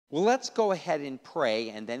Well, let's go ahead and pray,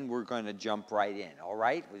 and then we're going to jump right in, all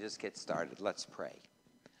right? We'll just get started. Let's pray.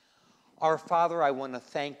 Our Father, I want to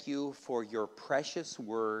thank you for your precious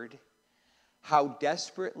word, how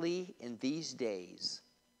desperately in these days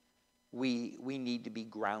we need to be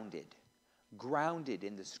grounded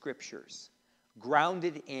in the Scriptures,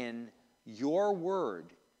 grounded in your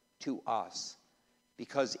word to us,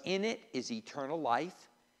 because in it is eternal life,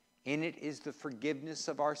 in it is the forgiveness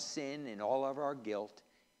of our sin and all of our guilt.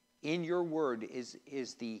 In your word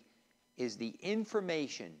is the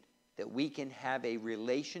information that we can have a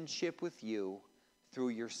relationship with you through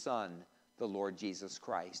your Son, the Lord Jesus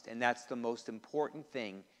Christ. And that's the most important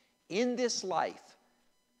thing in this life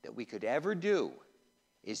that we could ever do,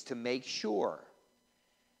 is to make sure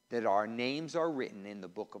that our names are written in the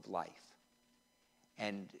book of life.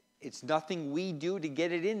 And it's nothing we do to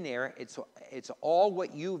get it in there. It's all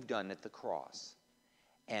what you've done at the cross.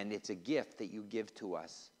 And it's a gift that you give to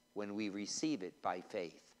us when we receive it by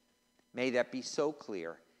faith. May that be so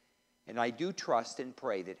clear. And I do trust and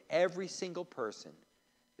pray that every single person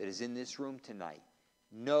that is in this room tonight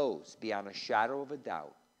knows beyond a shadow of a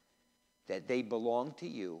doubt that they belong to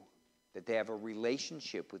you, that they have a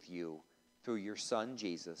relationship with you through your Son,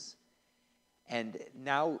 Jesus. And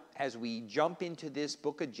now, as we jump into this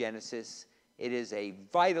book of Genesis, it is a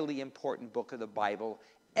vitally important book of the Bible.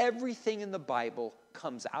 Everything in the Bible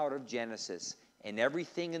comes out of Genesis, and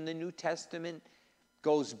everything in the New Testament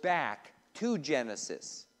goes back to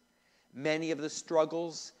Genesis. Many of the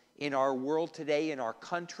struggles in our world today, in our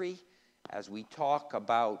country, as we talk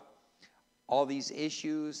about all these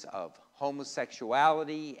issues of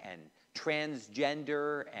homosexuality and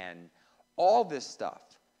transgender and all this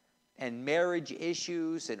stuff, and marriage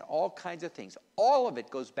issues and all kinds of things, all of it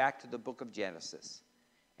goes back to the book of Genesis.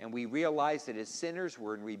 And we realize that as sinners,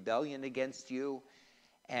 we're in rebellion against you,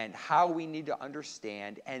 and how we need to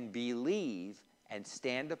understand and believe and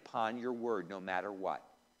stand upon your word no matter what.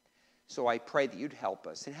 So I pray that you'd help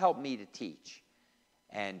us and help me to teach.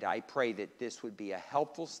 And I pray that this would be a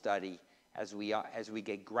helpful study as we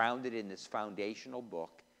get grounded in this foundational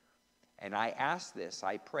book. And I ask this,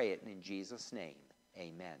 I pray it in Jesus' name.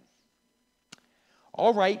 Amen.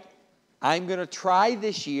 All right, I'm going to try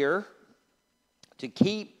this year to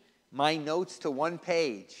keep my notes to one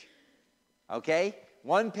page. Okay?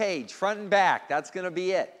 One page, front and back. That's going to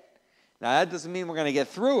be it. Now, that doesn't mean we're going to get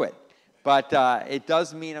through it, but it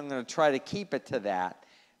does mean I'm going to try to keep it to that,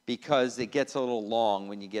 because it gets a little long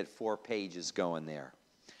when you get 4 pages going there.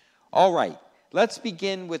 All right, let's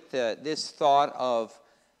begin with this thought of,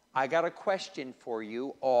 I got a question for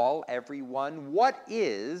you all, everyone. What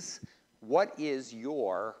is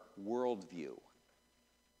your worldview?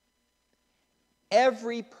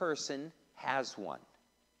 Every person has one.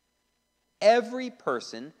 Every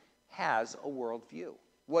person has a worldview.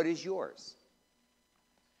 What is yours?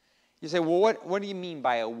 You say, well, what do you mean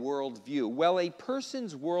by a worldview? Well, a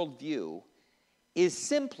person's worldview is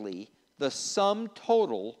simply the sum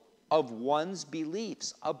total of one's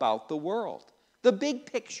beliefs about the world. The big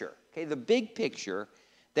picture, okay, the big picture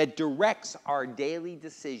that directs our daily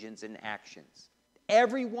decisions and actions.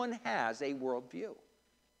 Everyone has a worldview.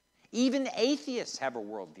 Even atheists have a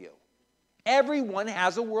worldview. Everyone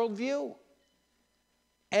has a worldview.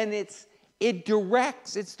 And it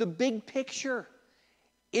directs, it's the big picture.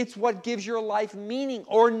 It's what gives your life meaning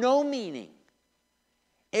or no meaning.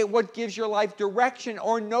 It's what gives your life direction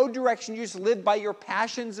or no direction. You just live by your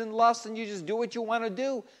passions and lusts and you just do what you want to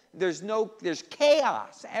do. There's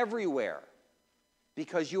chaos everywhere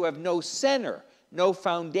because you have no center, no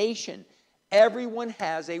foundation. Everyone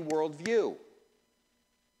has a worldview.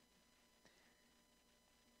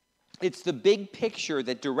 It's the big picture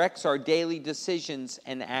that directs our daily decisions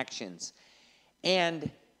and actions. And,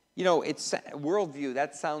 you know, it's worldview,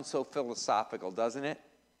 that sounds so philosophical, doesn't it?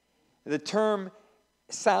 The term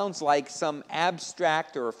sounds like some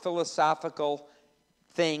abstract or philosophical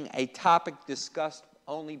thing, a topic discussed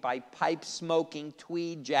only by pipe-smoking,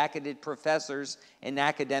 tweed-jacketed professors in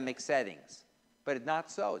academic settings. But it's not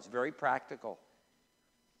so. It's very practical.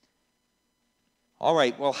 All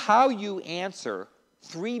right, well, how you answer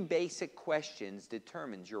 3 basic questions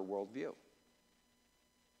determines your worldview.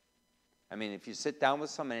 I mean, if you sit down with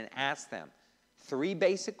someone and ask them 3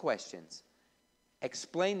 basic questions,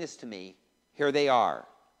 explain this to me, here they are.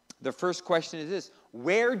 The first question is this: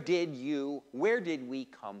 where did we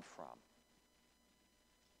come from?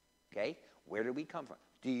 Okay? Where did we come from?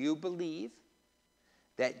 Do you believe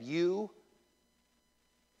that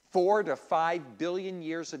 4 to 5 billion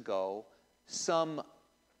years ago, some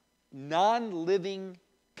non-living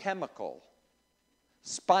chemical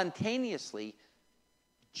spontaneously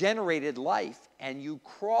generated life, and you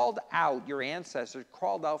crawled out, your ancestors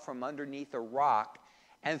crawled out from underneath a rock,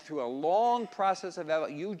 and through a long process of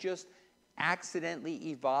evolution, you just accidentally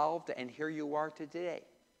evolved, and here you are today?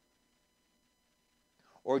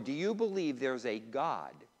 Or do you believe there's a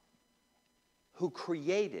God who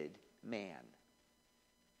created man?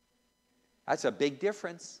 That's a big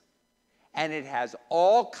difference. And it has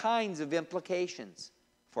all kinds of implications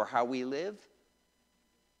for how we live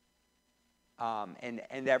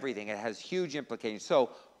and everything. It has huge implications.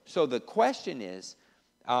 So the question is,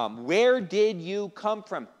 where did you come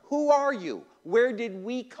from? Who are you? Where did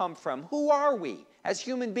we come from? Who are we as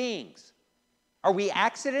human beings? Are we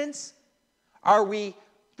accidents? Are we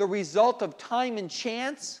the result of time and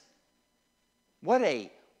chance? What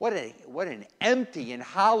an empty and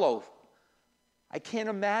hollow. I can't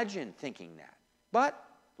imagine thinking that. But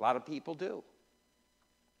a lot of people do.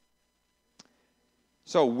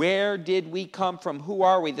 So where did we come from? Who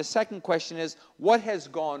are we? The second question is, what has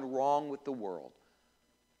gone wrong with the world?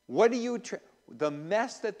 What do you the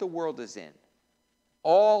mess that the world is in?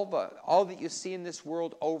 All that you see in this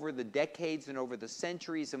world over the decades and over the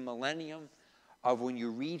centuries and millennium of when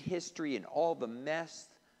you read history and all the mess,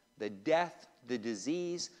 the death, the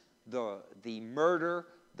disease, the murder,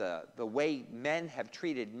 the way men have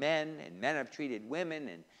treated men and men have treated women,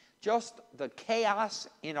 and just the chaos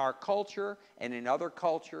in our culture and in other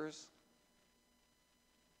cultures,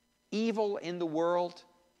 evil in the world.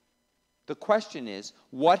 The question is,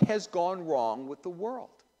 what has gone wrong with the world?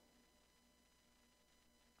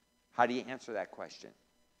 How do you answer that question?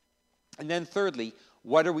 And then thirdly,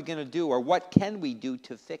 what are we going to do, or what can we do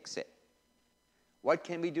to fix it? What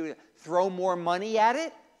can we do? Throw more money at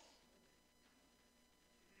it?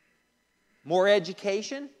 More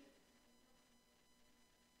education?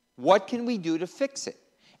 What can we do to fix it?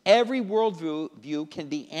 Every worldview can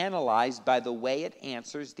be analyzed by the way it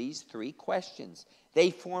answers these three questions. They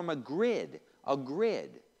form a grid, a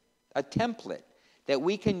template that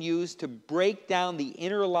we can use to break down the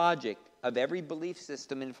inner logic of every belief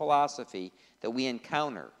system and philosophy that we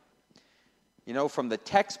encounter. You know, from the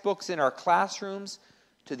textbooks in our classrooms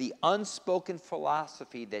to the unspoken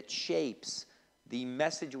philosophy that shapes the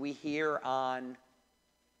message we hear on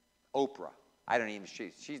Oprah.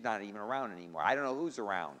 She's not even around anymore. I don't know who's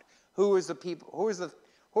around. Who are the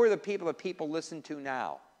people that people listen to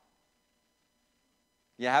now?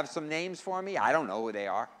 You have some names for me? I don't know who they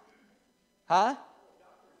are. Huh?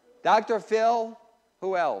 Dr. Phil?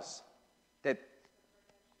 Who else? That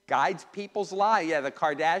guides people's lives? Yeah, the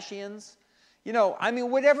Kardashians. You know, I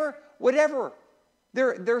mean, whatever.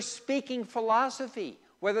 They're speaking philosophy,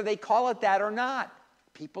 whether they call it that or not.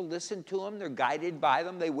 People listen to them. They're guided by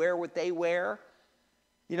them. They wear what they wear.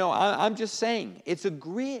 You know, I'm just saying, it's a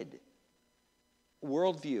grid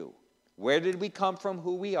worldview. Where did we come from?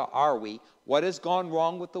 Who are we? What has gone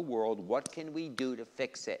wrong with the world? What can we do to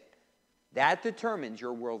fix it? That determines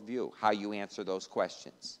your worldview, how you answer those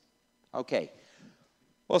questions. Okay.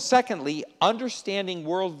 Well, secondly, understanding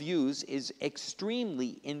worldviews is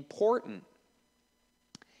extremely important.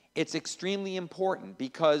 It's extremely important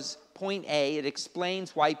because, point A, it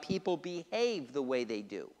explains why people behave the way they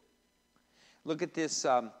do. Look at this,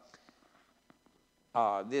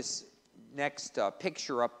 this next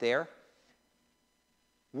picture up there.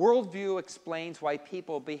 Worldview explains why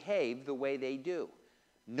people behave the way they do.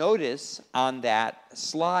 Notice on that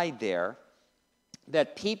slide there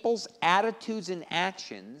that people's attitudes and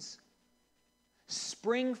actions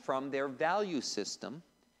spring from their value system,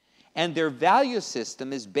 and their value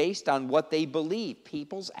system is based on what they believe.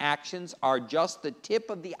 People's actions are just the tip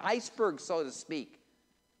of the iceberg, so to speak.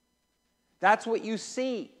 That's what you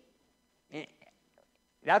see.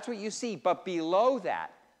 That's what you see. But below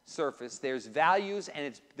that surface, there's values,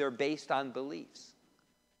 and they're based on beliefs.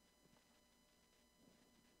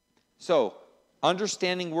 So,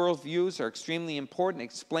 understanding worldviews are extremely important. It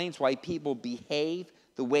explains why people behave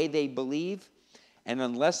the way they believe. And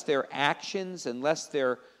unless their actions, unless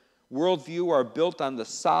their worldview are built on the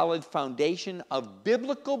solid foundation of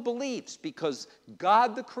biblical beliefs, because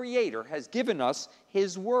God the Creator has given us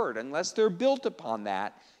His Word, unless they're built upon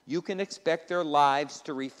that, you can expect their lives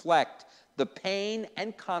to reflect the pain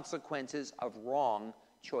and consequences of wrong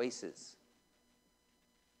choices.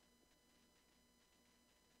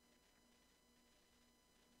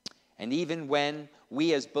 And even when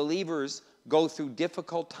we as believers go through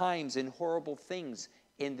difficult times and horrible things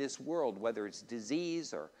in this world, whether it's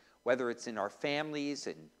disease or whether it's in our families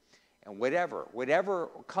and whatever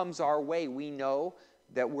comes our way, we know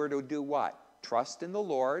that we're to do what? Trust in the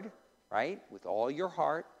Lord, right? With all your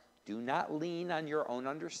heart. Do not lean on your own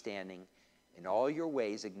understanding. In all your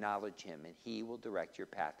ways acknowledge him, and he will direct your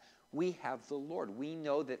path. We have the Lord. We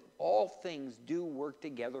know that all things do work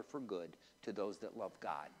together for good to those that love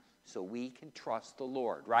God. So we can trust the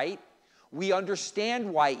Lord, right? We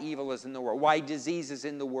understand why evil is in the world, why disease is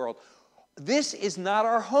in the world. This is not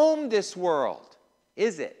our home, this world,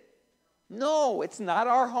 is it? No, it's not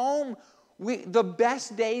our home. The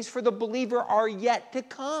best days for the believer are yet to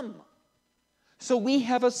come. So we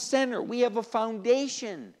have a center, we have a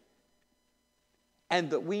foundation, and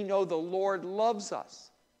that we know the Lord loves us.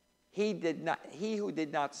 He who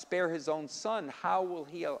did not spare his own son, how will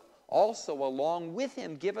he also along with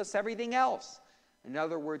him give us everything else? In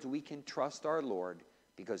other words, we can trust our Lord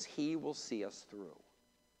because he will see us through.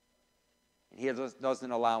 And he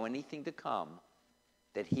doesn't allow anything to come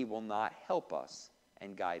that he will not help us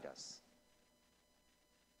and guide us.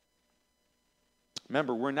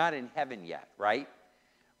 Remember, we're not in heaven yet, right?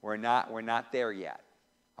 We're not there yet,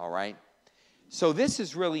 all right? So this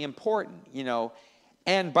is really important, you know.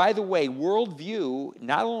 And by the way, worldview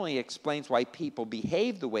not only explains why people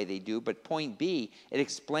behave the way they do, but point B, it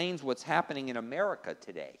explains what's happening in America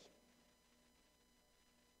today.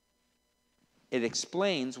 It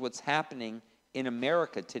explains what's happening in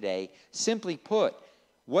America today. Simply put,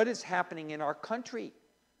 what is happening in our country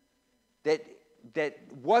that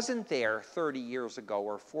wasn't there 30 years ago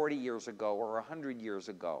or 40 years ago or 100 years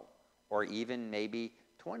ago or even maybe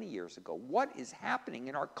 20 years ago? What is happening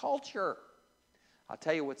in our culture? I'll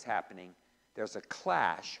tell you what's happening. There's a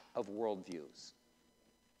clash of worldviews.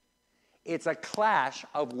 It's a clash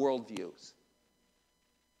of worldviews.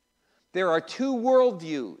 There are two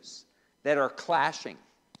worldviews that are clashing,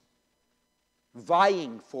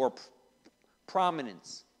 vying for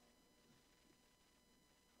prominence.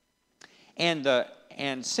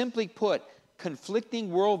 And simply put,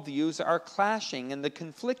 conflicting worldviews are clashing, and the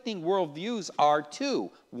conflicting worldviews are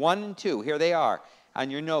two, 1 and 2. Here they are on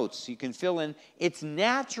your notes. You can fill in. It's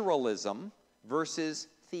naturalism versus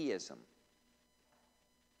theism.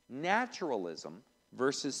 Naturalism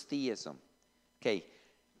versus theism. Okay,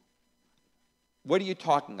 what are you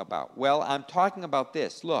talking about? Well, I'm talking about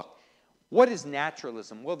this. Look, what is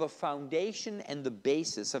naturalism? Well, the foundation and the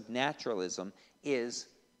basis of naturalism is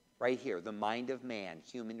right here, the mind of man,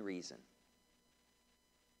 human reason.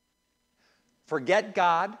 Forget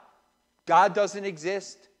God. God doesn't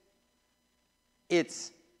exist.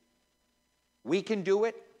 We can do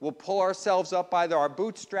it. We'll pull ourselves up by our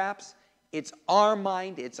bootstraps. It's our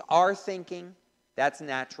mind. It's our thinking. That's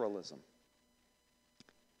naturalism.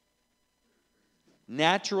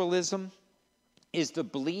 Naturalism is the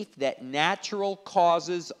belief that natural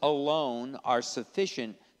causes alone are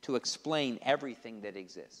sufficient to explain everything that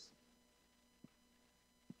exists.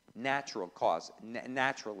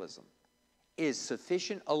 Naturalism is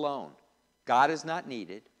sufficient alone. God is not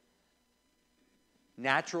needed.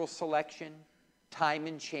 Natural selection, time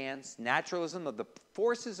and chance, naturalism of the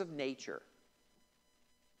forces of nature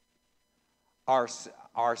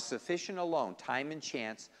are sufficient alone, time and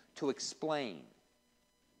chance, to explain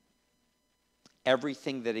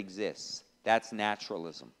everything that exists. That's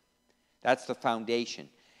naturalism. That's the foundation.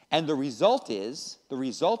 And the result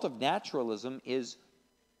of naturalism is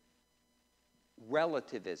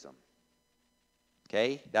relativism.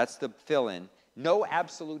 Okay? That's the fill-in. No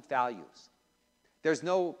absolute values. There's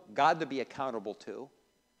no God to be accountable to.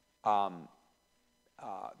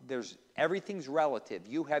 Everything's relative.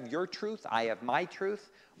 You have your truth. I have my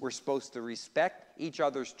truth. We're supposed to respect each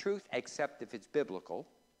other's truth, except if it's biblical.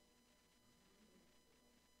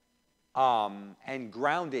 And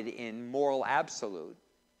grounded in moral absolute.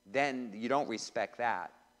 Then you don't respect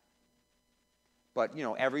that. But, you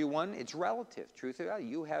know, everyone, it's relative. Truth or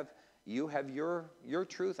value. You have your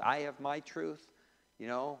truth. I have my truth. You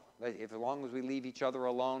know, as long as we leave each other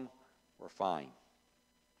alone, we're fine.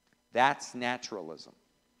 That's naturalism.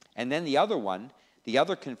 And then the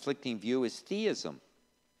other conflicting view is theism.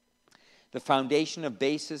 The foundation of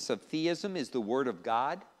basis of theism is the Word of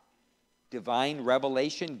God, divine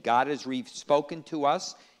revelation. God has spoken to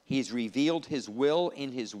us. He's revealed His will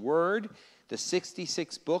in His Word. The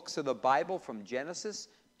 66 books of the Bible from Genesis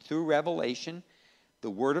through Revelation. The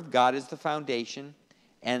Word of God is the foundation.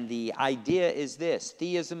 And the idea is this.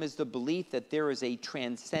 Theism is the belief that there is a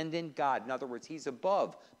transcendent God. In other words, He's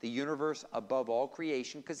above the universe, above all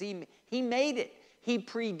creation, because He made it. He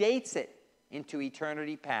predates it into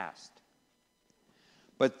eternity past.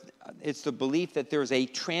 But it's the belief that there's a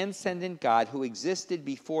transcendent God who existed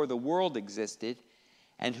before the world existed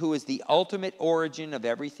and who is the ultimate origin of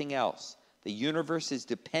everything else. The universe is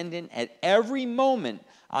dependent at every moment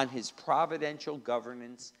on His providential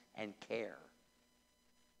governance and care.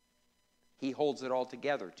 He holds it all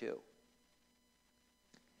together, too.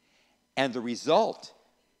 And the result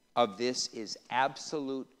of this is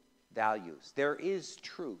absolute values. There is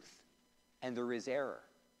truth and there is error,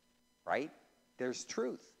 right? There's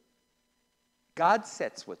truth. God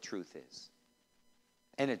sets what truth is.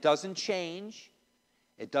 And it doesn't change.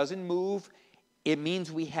 It doesn't move. It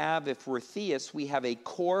means we have, if we're theists, we have a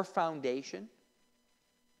core foundation.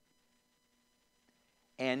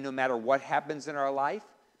 And no matter what happens in our life,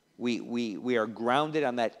 we are grounded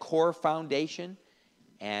on that core foundation.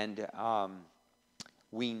 And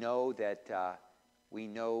we know that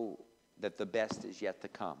the best is yet to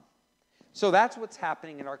come. So that's what's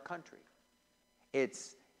happening in our country.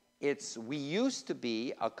 We used to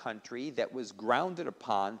be a country that was grounded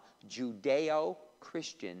upon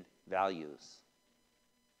Judeo-Christian values,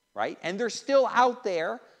 right? And they're still out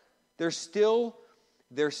there. There's a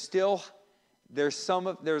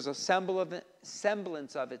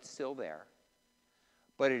semblance of it still there,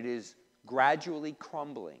 but it is gradually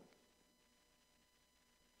crumbling.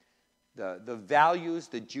 The values,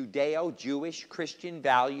 the Judeo-Jewish Christian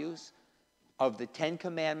values of the Ten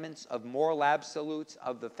Commandments, of moral absolutes,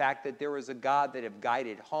 of the fact that there is a God that have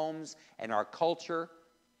guided homes and our culture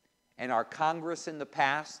and our Congress in the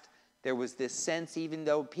past. There was this sense, even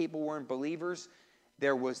though people weren't believers,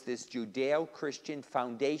 there was this Judeo-Christian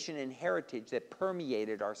foundation and heritage that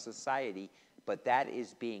permeated our society, but that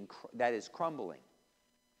is crumbling.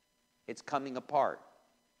 It's coming apart.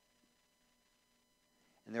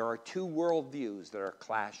 And there are two worldviews that are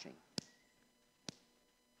clashing.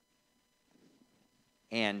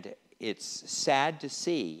 And it's sad to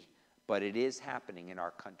see, but it is happening in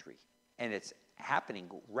our country. And it's happening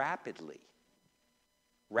rapidly.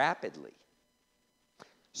 Rapidly.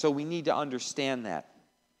 So we need to understand that.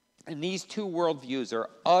 And these two worldviews are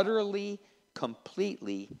utterly,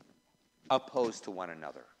 completely opposed to one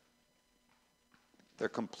another. They're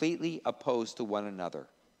completely opposed to one another.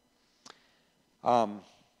 All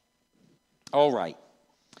right.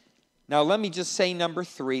 Now let me just say number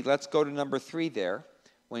 3. Let's go to number 3 there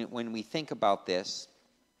when we think about this.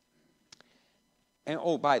 And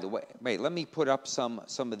oh, by the way, wait, let me put up some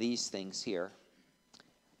of these things here.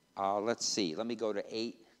 Let's see. Let me go to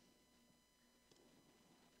 8.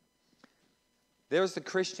 There's the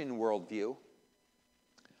Christian worldview.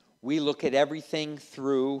 We look at everything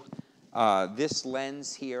through this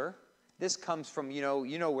lens here. This comes from, you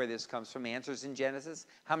know where this comes from, Answers in Genesis.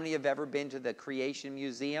 How many have ever been to the Creation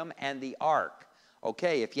Museum and the Ark?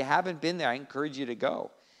 Okay, if you haven't been there, I encourage you to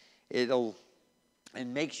go.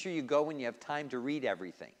 And make sure you go when you have time to read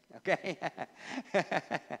everything, okay?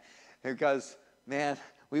 Because, man,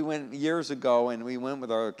 we went years ago and we went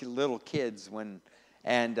with our little kids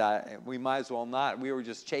and we might as well not. We were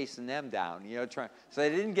just chasing them down, so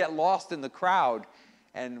they didn't get lost in the crowd.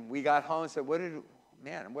 And we got home and said, what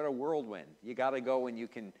a whirlwind. You got to go when you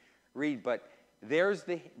can read. But there's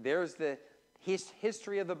the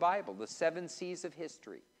history of the Bible, the 7 C's of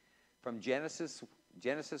history, from Genesis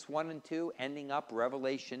 1 and 2, ending up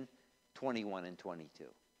Revelation 21 and 22.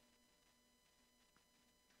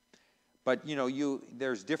 But,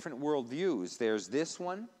 there's different worldviews. There's this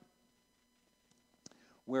one,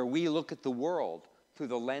 where we look at the world through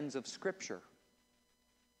the lens of Scripture.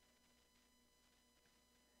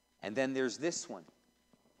 And then there's this one,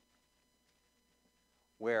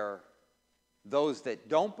 where those that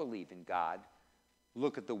don't believe in God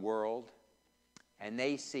look at the world and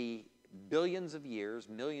they see billions of years,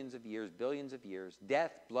 millions of years, billions of years,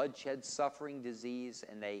 death, bloodshed, suffering, disease,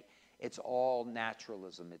 and it's all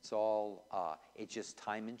naturalism. It's just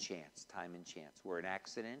time and chance, time and chance. We're an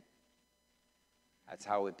accident. That's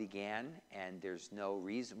how it began, and there's no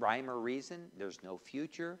rhyme or reason. There's no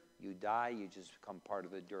future. You die, you just become part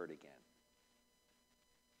of the dirt again.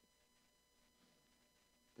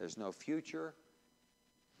 There's no future.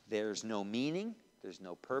 There's no meaning. There's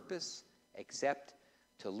no purpose except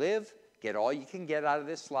to live, get all you can get out of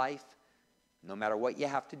this life, no matter what you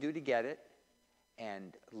have to do to get it,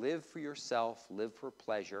 and live for yourself, live for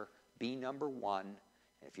pleasure, be number one.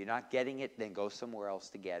 And if you're not getting it, then go somewhere else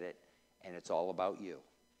to get it. And it's all about you.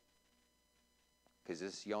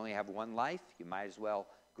 Because you only have one life, you might as well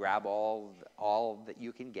grab all that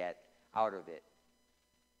you can get out of it.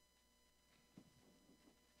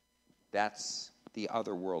 That's the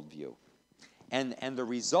other worldview. And the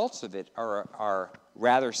results of it are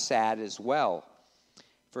rather sad as well.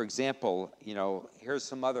 For example, here's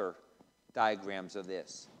some other diagrams of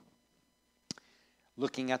this.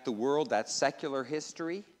 Looking at the world, that's secular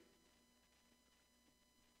history.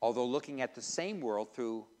 Although looking at the same world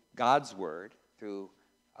through God's Word, through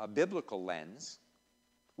a biblical lens,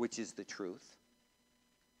 which is the truth.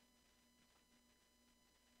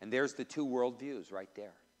 And there's the two worldviews right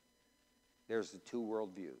there. There's the two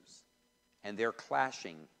worldviews. And they're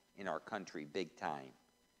clashing in our country big time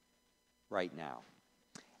right now.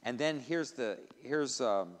 And then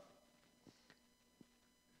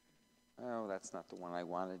oh, that's not the one I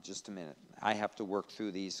wanted. Just a minute. I have to work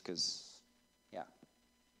through these because, yeah.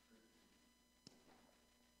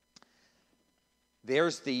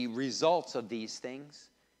 There's the results of these things.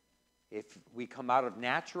 If we come out of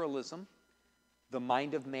naturalism, the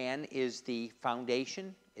mind of man is the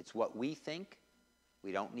foundation. It's what we think.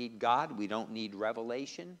 We don't need God. We don't need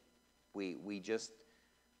revelation. We're just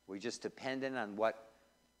dependent on what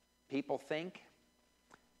people think.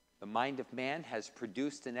 The mind of man has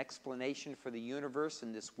produced an explanation for the universe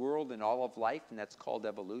and this world and all of life, and that's called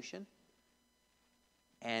evolution.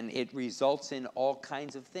 And it results in all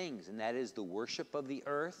kinds of things, and that is the worship of the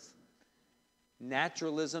earth,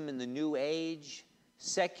 naturalism in the New Age,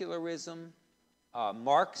 secularism,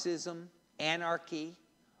 Marxism, anarchy,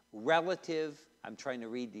 relative, I'm trying to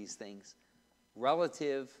read these things,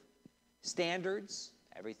 relative standards,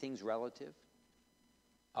 everything's relative,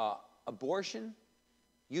 abortion,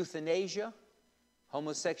 euthanasia,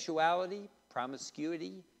 homosexuality,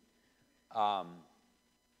 promiscuity,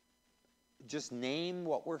 just name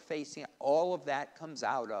what we're facing. All of that comes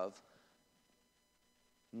out of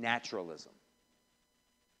naturalism.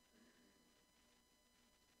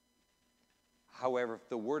 However, if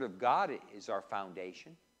the Word of God is our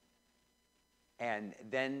foundation, and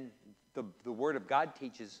then the Word of God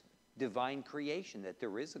teaches divine creation, that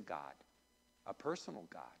there is a God, a personal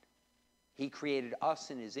God. He created us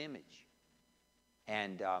in His image.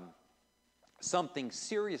 And something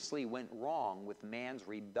seriously went wrong with man's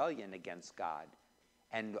rebellion against God.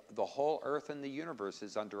 And the whole earth and the universe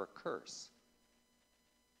is under a curse.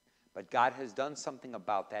 But God has done something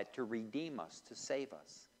about that to redeem us, to save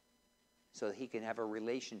us, so that He can have a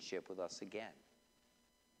relationship with us again.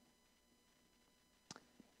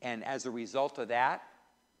 And as a result of that,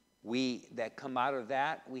 we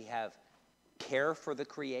have care for the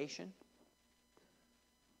creation,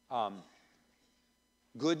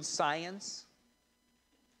 good science,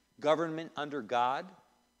 government under God,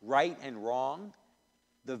 right and wrong,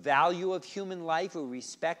 the value of human life, we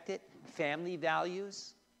respect it, family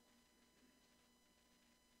values.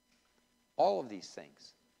 All of these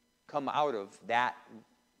things come out of that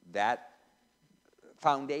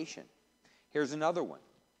foundation. Here's another one.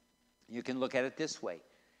 You can look at it this way.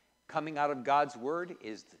 Coming out of God's Word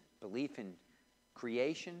is belief in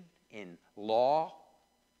creation, in law,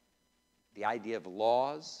 the idea of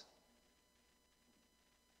laws,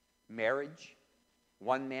 marriage,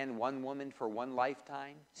 one man, one woman for one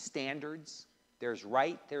lifetime, standards, there's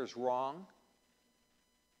right, there's wrong,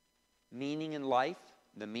 meaning in life,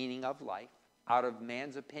 the meaning of life, out of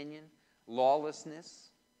man's opinion, lawlessness,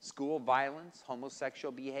 school violence,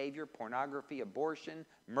 homosexual behavior, pornography, abortion,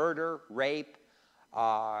 murder, rape,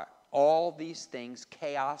 all these things,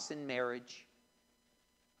 chaos in marriage,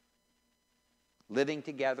 living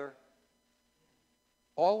together,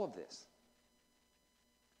 all of this.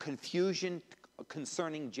 Confusion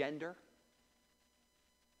concerning gender.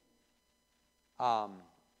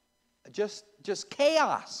 Just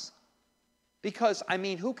chaos. Because, I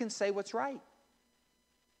mean, who can say what's right?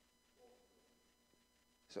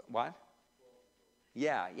 So, what?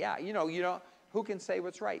 Yeah, you know, who can say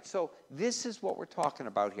what's right? So this is what we're talking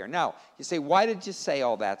about here. Now, you say, why did you say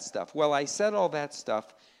all that stuff? Well, I said all that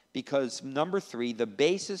stuff because, number 3, the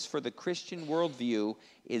basis for the Christian worldview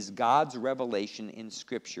is God's revelation in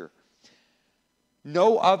Scripture.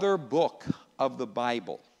 No other book of the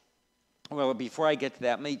Bible, well, before I get to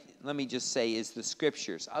that, let me just say, is the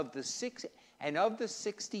Scriptures. Of the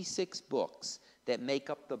 66 books that make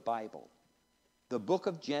up the Bible, the book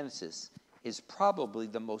of Genesis is probably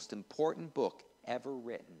the most important book ever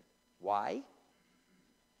written. Why?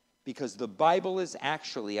 Because the Bible is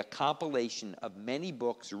actually a compilation of many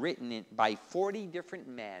books written by 40 different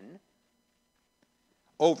men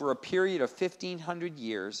over a period of 1,500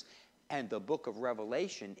 years, and the book of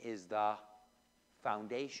Revelation is the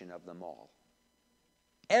foundation of them all.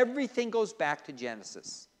 Everything goes back to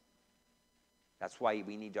Genesis. That's why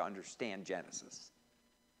we need to understand Genesis.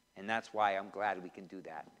 And that's why I'm glad we can do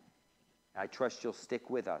that. I trust you'll stick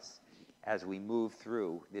with us as we move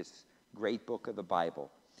through this great book of the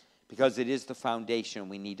Bible, because it is the foundation.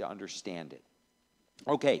 We need to understand it.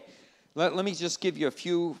 Okay, let me just give you a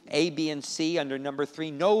few A, B, and C under number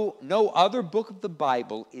 3. No other book of the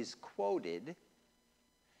Bible is quoted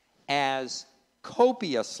as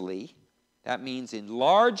copiously, that means in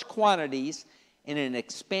large quantities, in an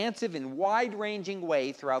expansive and wide-ranging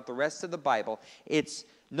way throughout the rest of the Bible. It's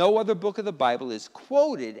No other book of the Bible is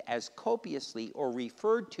quoted as copiously or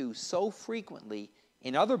referred to so frequently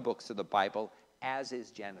in other books of the Bible as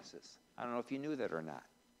is Genesis. I don't know if you knew that or not.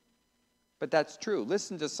 But that's true.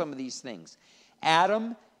 Listen to some of these things.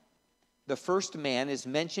 Adam, the first man, is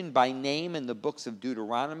mentioned by name in the books of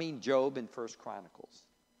Deuteronomy, Job, and 1 Chronicles.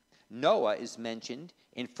 Noah is mentioned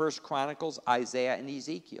in 1 Chronicles, Isaiah, and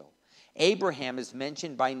Ezekiel. Abraham is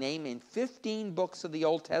mentioned by name in 15 books of the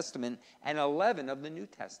Old Testament and 11 of the New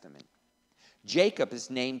Testament. Jacob is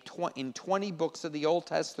named in 20 books of the Old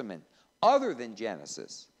Testament, other than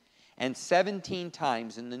Genesis, and 17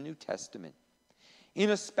 times in the New Testament. In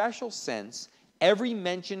a special sense, every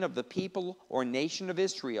mention of the people or nation of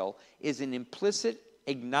Israel is an implicit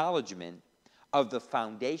acknowledgement of the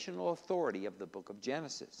foundational authority of the book of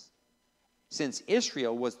Genesis. Since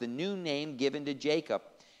Israel was the new name given to Jacob,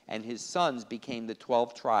 and his sons became the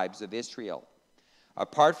 12 tribes of Israel.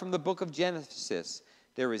 Apart from the book of Genesis,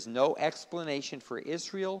 there is no explanation for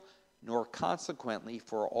Israel, nor consequently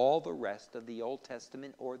for all the rest of the Old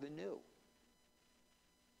Testament or the New.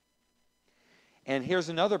 And here's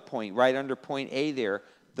another point, right under point A there.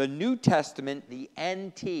 The New Testament, the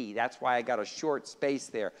NT, that's why I got a short space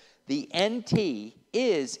there. The NT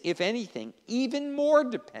is, if anything, even more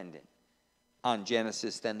dependent on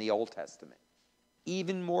Genesis than the Old Testament.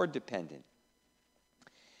 Even more dependent.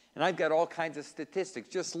 And I've got all kinds of statistics.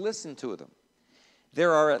 Just listen to them.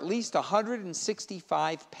 There are at least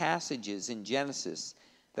 165 passages in Genesis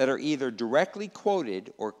that are either directly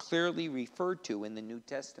quoted or clearly referred to in the New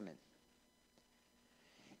Testament.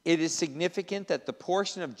 It is significant that the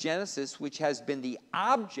portion of Genesis which has been the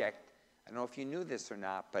object, I don't know if you knew this or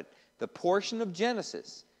not, but the portion of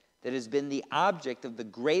Genesis that has been the object of the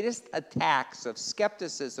greatest attacks of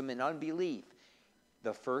skepticism and unbelief,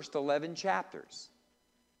 the first 11 chapters,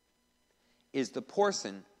 is the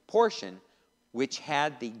portion which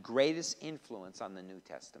had the greatest influence on the New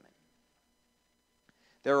Testament.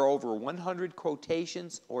 There are over 100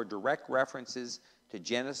 quotations or direct references to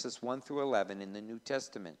Genesis 1 through 11 in the New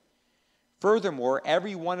Testament. Furthermore,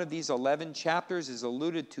 every one of these 11 chapters is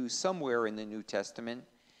alluded to somewhere in the New Testament,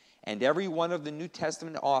 and every one of the New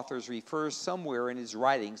Testament authors refers somewhere in his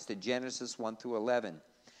writings to Genesis 1 through 11.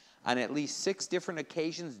 On at least 6 different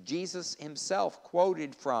occasions, Jesus himself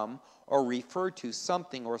quoted from or referred to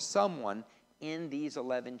something or someone in these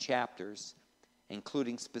 11 chapters,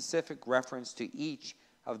 including specific reference to each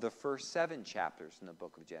of the first 7 chapters in the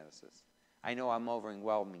book of Genesis. I know I'm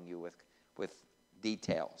overwhelming you with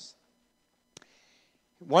details.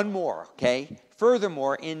 One more, okay?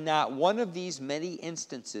 Furthermore, in not one of these many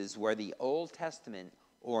instances where the Old Testament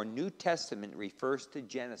or New Testament refers to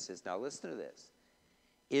Genesis, now listen to this,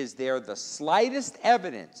 is there the slightest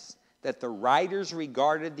evidence that the writers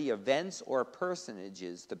regarded the events or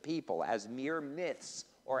personages, the people, as mere myths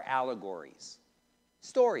or allegories,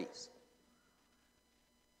 stories.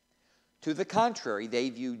 To the contrary, they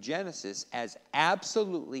view Genesis as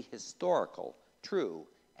absolutely historical, true,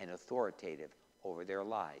 and authoritative over their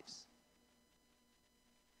lives.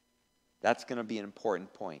 That's going to be an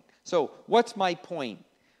important point. So, what's my point?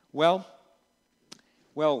 Well,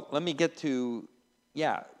 let me get to,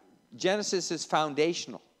 Genesis is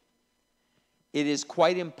foundational. It is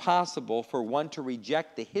quite impossible for one to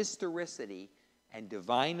reject the historicity and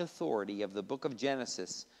divine authority of the book of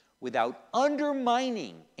Genesis without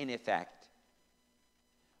undermining, in effect,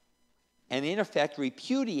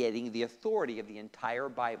 repudiating the authority of the entire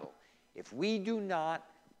Bible. If we do not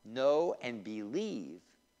know and believe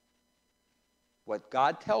what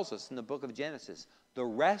God tells us in the book of Genesis, the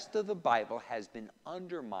rest of the Bible has been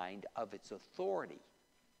undermined of its authority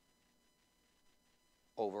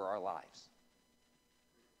over our lives.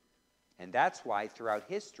 And that's why throughout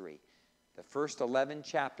history, the first 11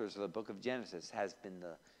 chapters of the book of Genesis has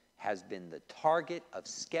been the target of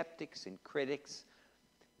skeptics and critics,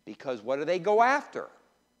 because what do they go after?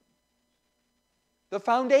 The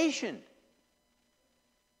foundation.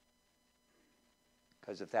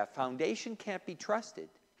 Because if that foundation can't be trusted,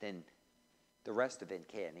 then the rest of it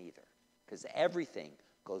can't either. Because everything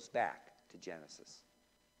goes back to Genesis.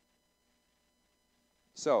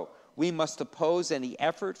 So, we must oppose any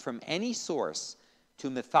effort from any source to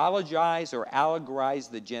mythologize or allegorize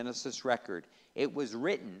the Genesis record. It was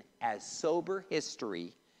written as sober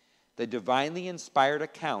history, the divinely inspired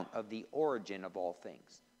account of the origin of all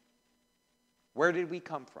things. Where did we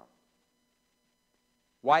come from?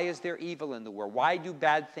 Why is there evil in the world? Why do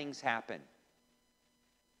bad things happen?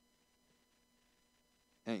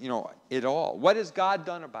 And, it all. What has God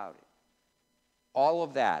done about it? All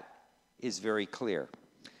of that is very clear.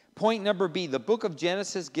 Point number B, the book of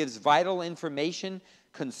Genesis gives vital information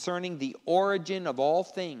concerning the origin of all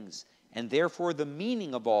things, and therefore the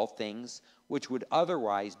meaning of all things, which would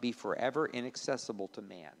otherwise be forever inaccessible to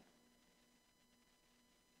man.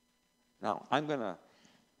 Now, I'm going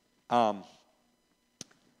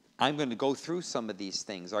to go through some of these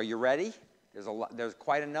things. Are you ready? There's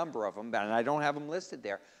quite a number of them, and I don't have them listed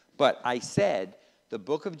there. But I said the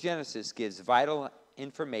book of Genesis gives vital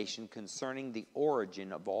information concerning the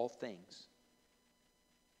origin of all things.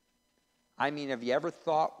 I mean, have you ever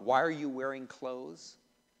thought, why are you wearing clothes?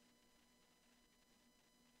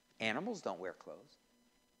 Animals don't wear clothes.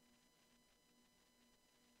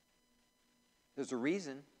 There's a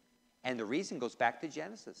reason, and the reason goes back to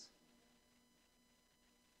Genesis.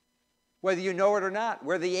 Whether you know it or not,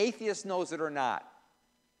 whether the atheist knows it or not.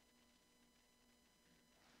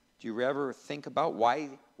 Do you ever think about why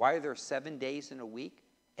are there 7 days in a week?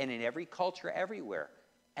 And in every culture everywhere,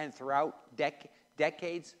 and throughout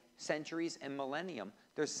decades, centuries, and millennium,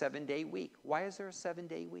 there's a 7-day week. Why is there a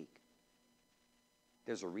 7-day week?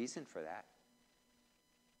 There's a reason for that.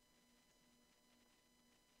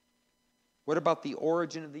 What about the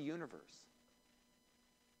origin of the universe?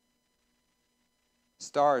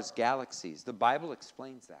 Stars, galaxies. The Bible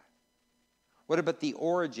explains that. What about the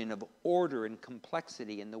origin of order and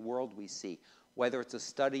complexity in the world we see? Whether it's a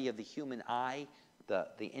study of the human eye,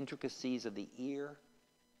 the intricacies of the ear,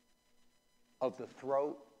 of the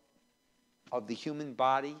throat, of the human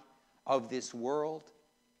body, of this world,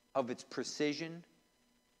 of its precision.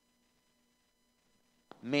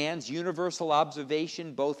 Man's universal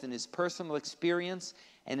observation, both in his personal experience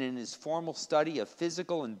and in his formal study of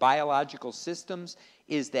physical and biological systems,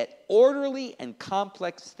 is that orderly and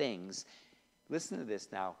complex things, listen to this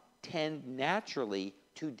now, tend naturally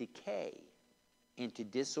to decay into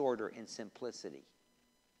disorder and simplicity.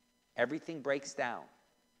 Everything breaks down.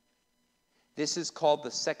 This is called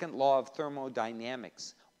the second law of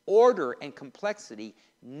thermodynamics. Order and complexity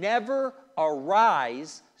never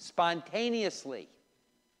arise spontaneously.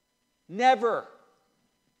 Never.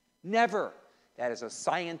 Never. That is a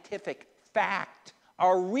scientific fact,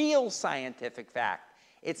 a real scientific fact.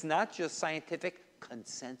 It's not just scientific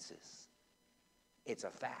consensus. It's a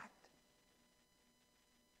fact.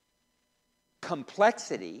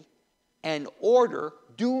 Complexity and order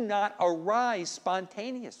do not arise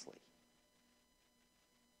spontaneously.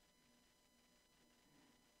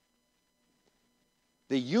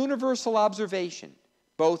 The universal observation,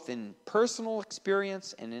 both in personal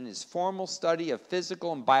experience and in his formal study of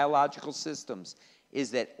physical and biological systems,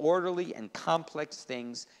 is that orderly and complex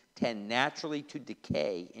things tend naturally to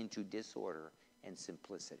decay into disorder and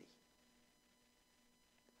simplicity.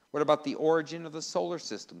 What about the origin of the solar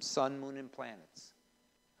system, sun, moon, and planets?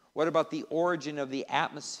 What about the origin of the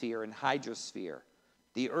atmosphere and hydrosphere?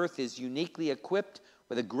 The earth is uniquely equipped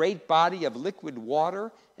with a great body of liquid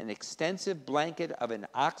water, an extensive blanket of an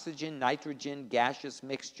oxygen-nitrogen gaseous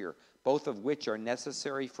mixture, both of which are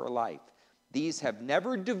necessary for life. These have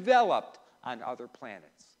never developed on other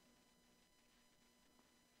planets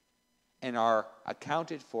and are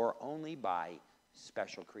accounted for only by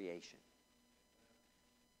special creation.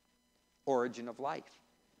 Origin of life.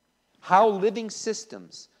 How living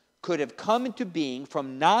systems could have come into being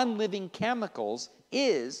from non-living chemicals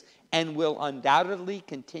is and will undoubtedly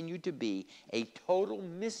continue to be a total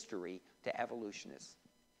mystery to evolutionists,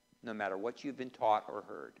 no matter what you've been taught or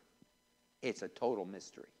heard. It's a total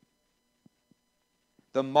mystery.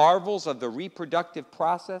 The marvels of the reproductive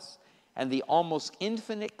process and the almost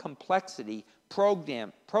infinite complexity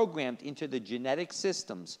programmed into the genetic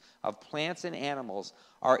systems of plants and animals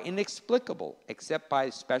are inexplicable except by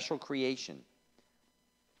special creation.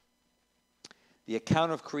 The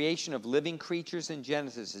account of creation of living creatures in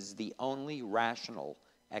Genesis is the only rational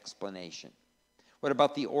explanation. What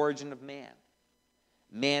about the origin of man?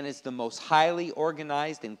 Man is the most highly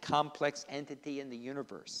organized and complex entity in the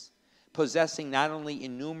universe, possessing not only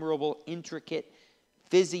innumerable intricate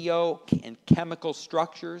physio and chemical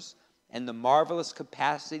structures and the marvelous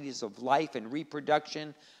capacities of life and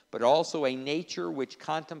reproduction, but also a nature which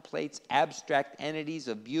contemplates abstract entities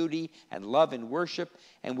of beauty and love and worship,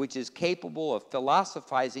 and which is capable of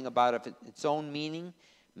philosophizing about its own meaning.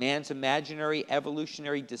 Man's imaginary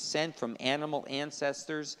evolutionary descent from animal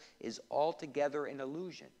ancestors is altogether an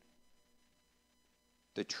illusion.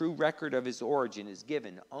 The true record of his origin is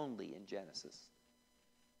given only in Genesis.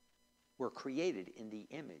 We're created in the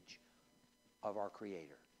image of our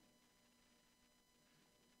Creator.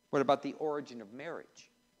 What about the origin of marriage?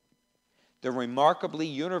 The remarkably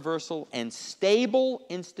universal and stable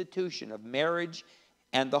institution of marriage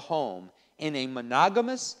and the home in a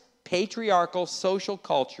monogamous, patriarchal social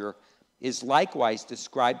culture is likewise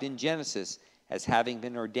described in Genesis as having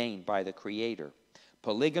been ordained by the Creator.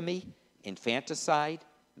 Polygamy, infanticide,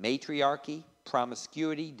 matriarchy,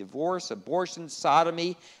 promiscuity, divorce, abortion,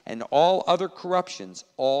 sodomy, and all other corruptions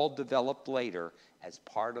all developed later as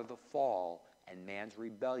part of the fall and man's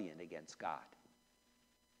rebellion against God.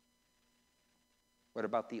 What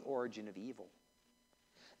about the origin of evil?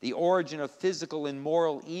 The origin of physical and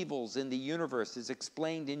moral evils in the universe is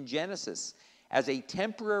explained in Genesis as a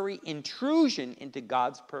temporary intrusion into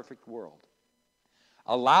God's perfect world,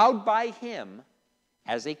 allowed by him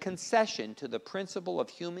as a concession to the principle of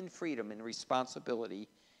human freedom and responsibility,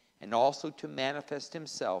 and also to manifest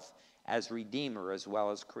himself as Redeemer as well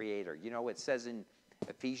as Creator. You know, it says in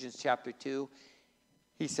Ephesians chapter 2,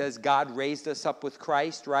 he says God raised us up with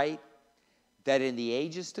Christ, right? That in the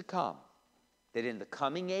ages to come, that in the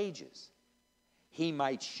coming ages, he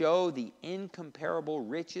might show the incomparable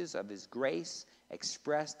riches of his grace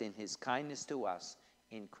expressed in his kindness to us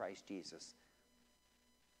in Christ Jesus.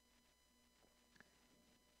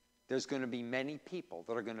 There's going to be many people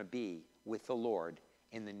that are going to be with the Lord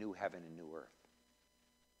in the new heaven and new earth.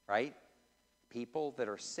 Right? People that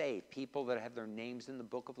are saved, people that have their names in the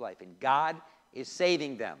book of life. And God is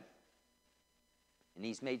saving them. And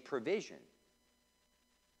he's made provision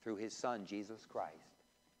through his Son, Jesus Christ.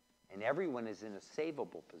 And everyone is in a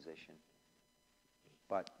savable position,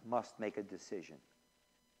 but must make a decision.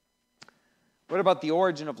 What about the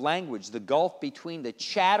origin of language? The gulf between the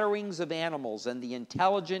chatterings of animals and the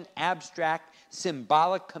intelligent, abstract,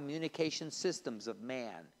 symbolic communication systems of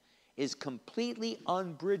man is completely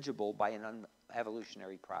unbridgeable by an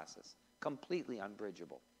evolutionary process. Completely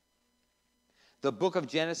unbridgeable. The book of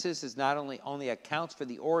Genesis is not only accounts for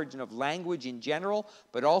the origin of language in general,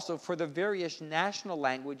 but also for the various national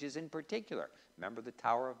languages in particular. Remember the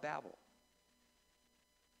Tower of Babel.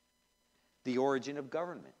 The origin of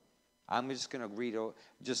government. I'm just going to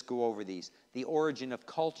go over these. The origin of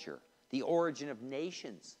culture. The origin of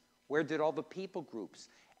nations. Where did all the people groups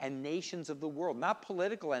and nations of the world, not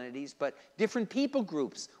political entities, but different people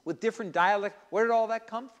groups with different dialects, where did all that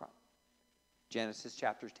come from? Genesis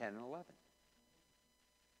chapters 10 and 11.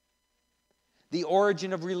 The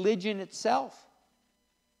origin of religion itself.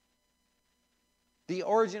 The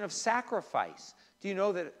origin of sacrifice. Do you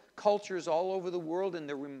know that cultures all over the world, in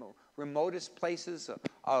the remotest places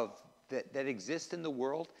that exist in the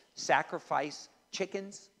world, sacrifice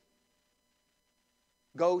chickens,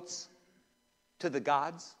 goats to the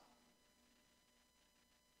gods?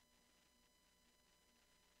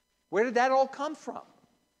 Where did that all come from?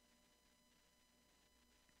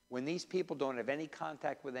 When these people don't have any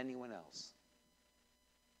contact with anyone else.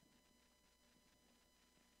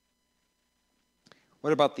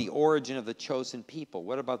 What about the origin of the chosen people?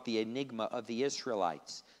 What about the enigma of the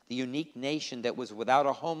Israelites? The unique nation that was without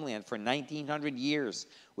a homeland for 1,900 years,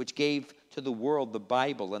 which gave to the world the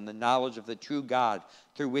Bible and the knowledge of the true God,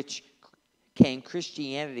 through which came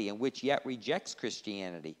Christianity and which yet rejects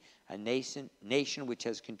Christianity, a nation which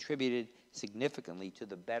has contributed significantly to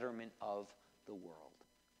the betterment of the world.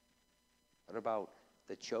 What about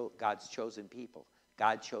God's chosen people?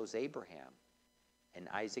 God chose Abraham and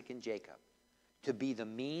Isaac and Jacob to be the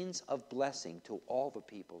means of blessing to all the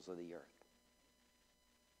peoples of the earth.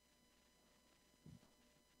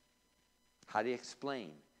 How do you explain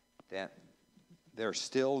that they're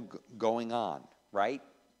still going on, right?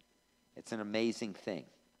 It's an amazing thing.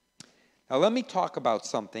 Now let me talk about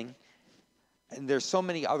something, and there's so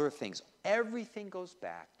many other things. Everything goes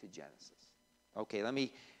back to Genesis. Okay,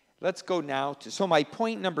 let's go now to, so my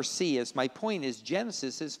point number C is, my point is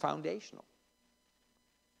Genesis is foundational.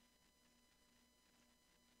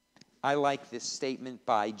 I like this statement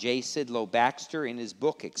by J. Sidlow Baxter in his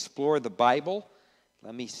book, Explore the Bible.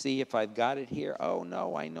 Let me see if I've got it here. Oh,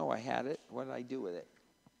 no, I know I had it. What did I do with it?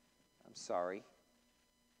 I'm sorry.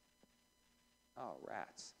 Oh,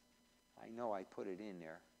 rats. I know I put it in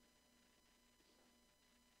there.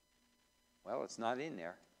 Well, it's not in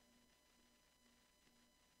there.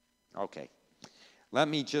 Okay. Let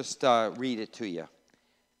me just read it to you.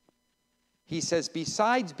 He says,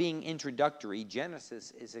 besides being introductory,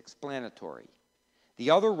 Genesis is explanatory. The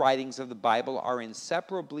other writings of the Bible are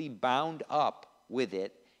inseparably bound up with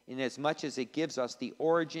it, inasmuch as it gives us the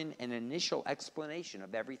origin and initial explanation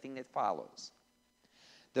of everything that follows.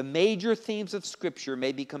 The major themes of Scripture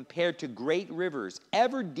may be compared to great rivers,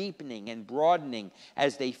 ever deepening and broadening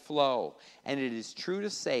as they flow. And it is true to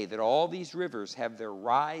say that all these rivers have their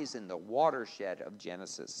rise in the watershed of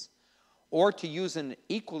Genesis. Or to use an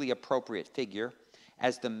equally appropriate figure,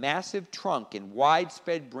 as the massive trunk and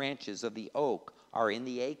widespread branches of the oak are in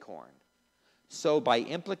the acorn. So by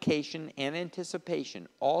implication and anticipation,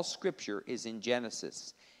 all Scripture is in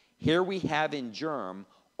Genesis. Here we have in germ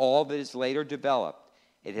all that is later developed.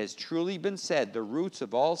 It has truly been said, the roots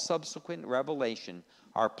of all subsequent revelation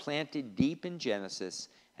are planted deep in Genesis,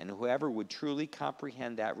 and whoever would truly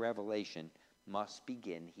comprehend that revelation must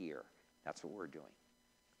begin here. That's what we're doing.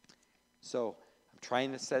 So I'm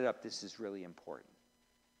trying to set it up. This is really important.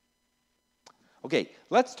 Okay,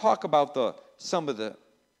 let's talk about some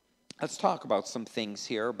things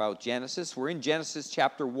here about Genesis. We're in Genesis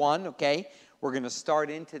chapter 1, okay? We're going to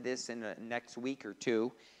start into this in the next week or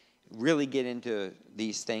two, really get into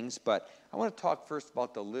these things, but I want to talk first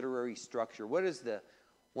about the literary structure. What is the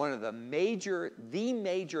major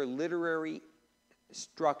literary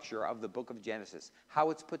structure of the book of Genesis?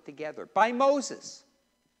 How it's put together by Moses.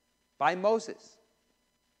 By Moses.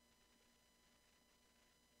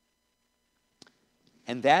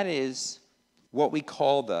 And that is what we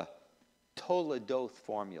call the Toledoth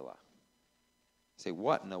formula. Say,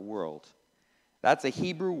 what in the world? That's a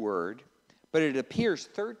Hebrew word, but it appears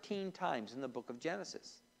 13 times in the book of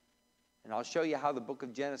Genesis. And I'll show you how the book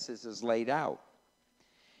of Genesis is laid out.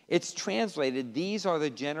 It's translated, these are the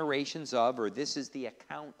generations of, or this is the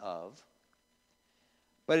account of,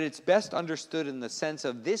 but it's best understood in the sense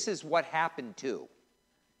of this is what happened to.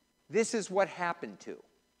 This is what happened to.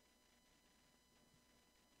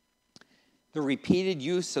 The repeated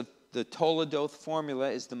use of the Toledoth formula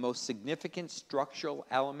is the most significant structural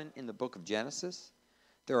element in the book of Genesis.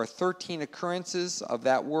 There are 13 occurrences of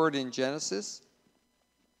that word in Genesis.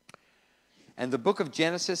 And the book of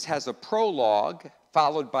Genesis has a prologue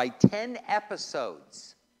followed by 10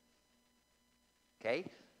 episodes. Okay?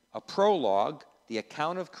 A prologue, the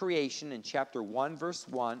account of creation in chapter 1, verse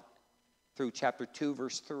 1 through chapter 2,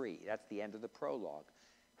 verse 3. That's the end of the prologue.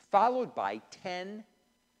 Followed by 10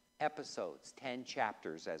 episodes, 10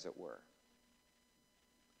 chapters, as it were.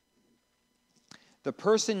 The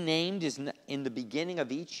person named is in the beginning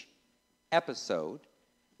of each episode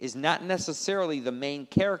is not necessarily the main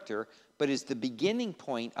character, but is the beginning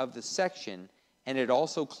point of the section, and it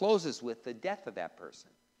also closes with the death of that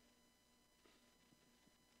person.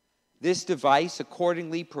 This device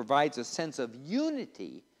accordingly provides a sense of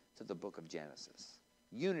unity to the book of Genesis.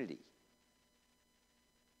 Unity.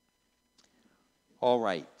 All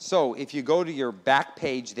right. So if you go to your back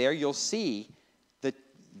page there, you'll see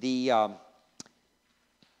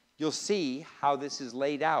you'll see how this is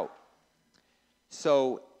laid out.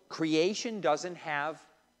 So creation doesn't have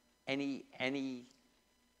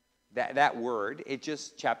that word. It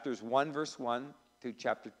just chapters 1 verse 1 through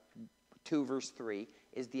chapter 2 verse 3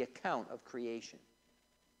 is the account of creation.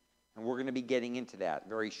 And we're going to be getting into that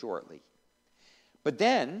very shortly. But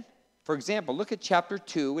then, for example, look at chapter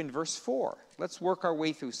 2 in verse 4. Let's work our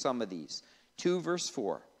way through some of these. 2 verse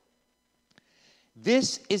 4.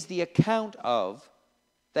 This is the account of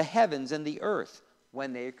the heavens and the earth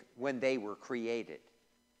when they were created.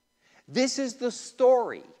 This is the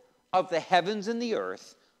story of the heavens and the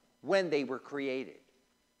earth when they were created.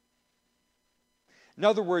 In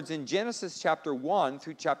other words, in Genesis chapter 1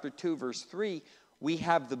 through chapter 2 verse 3, we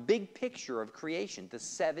have the big picture of creation, the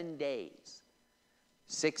 7 days.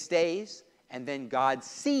 6 days, and then God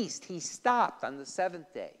ceased. He stopped on the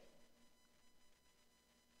 7th day.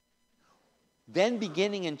 Then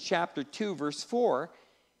beginning in chapter 2, verse 4,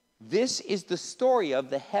 this is the story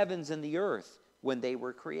of the heavens and the earth when they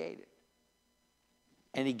were created.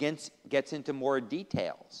 And he gets into more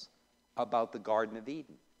details about the Garden of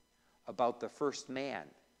Eden, about the first man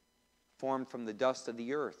formed from the dust of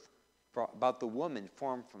the earth, about the woman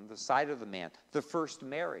formed from the side of the man, the first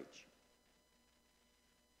marriage.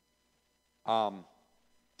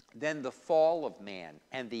 Then the fall of man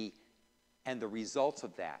and the results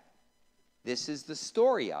of that. This is the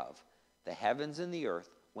story of the heavens and the earth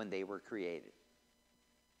when they were created.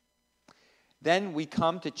 Then we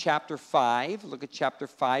come to chapter 5. Look at chapter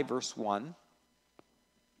 5, verse 1.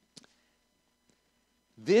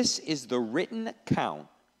 This is the written account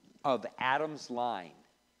of Adam's line.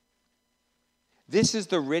 This is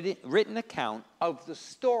the written account of the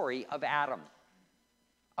story of Adam,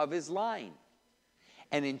 of his line.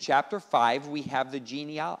 And in chapter 5, we have a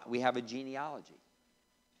genealogy.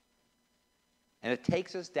 And it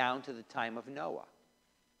takes us down to the time of Noah.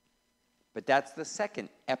 But that's the second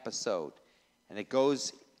episode. And it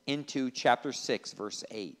goes into chapter 6, verse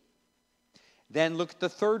 8. Then look at the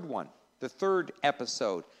third one, the third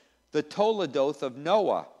episode, the Toledoth of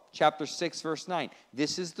Noah, chapter 6, verse 9.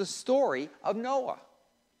 This is the story of Noah.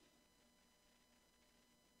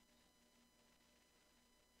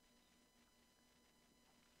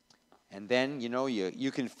 And then,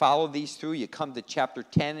 you can follow these through. You come to chapter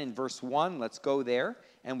 10 in verse 1. Let's go there,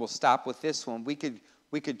 and we'll stop with this one. We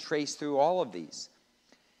could trace through all of these.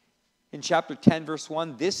 In chapter 10, verse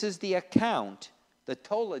 1, this is the account, the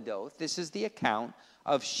Toledoth, this is the account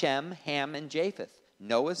of Shem, Ham, and Japheth,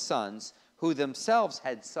 Noah's sons, who themselves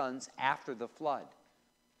had sons after the flood.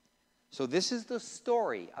 So this is the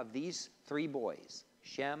story of these three boys,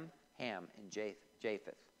 Shem, Ham, and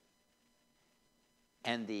Japheth,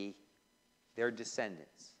 and their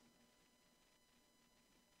descendants.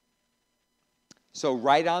 So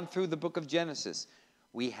right on through the book of Genesis,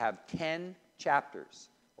 we have 10 chapters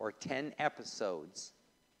or 10 episodes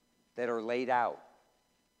that are laid out.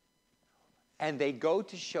 And they go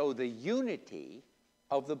to show the unity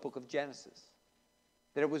of the book of Genesis.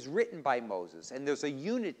 That it was written by Moses, and there's a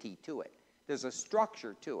unity to it. There's a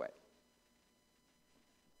structure to it.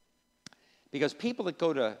 Because people that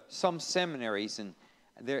go to some seminaries, and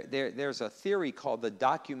there's a theory called the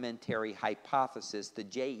documentary hypothesis, the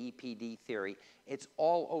JEPD theory. It's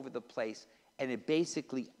all over the place, and it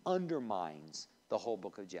basically undermines the whole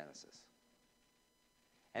book of Genesis.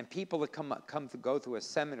 And people that come to go through a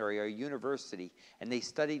seminary or a university, and they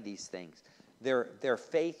study these things, their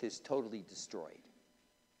faith is totally destroyed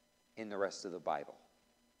in the rest of the Bible.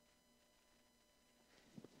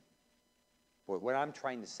 But what I'm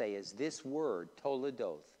trying to say is this word,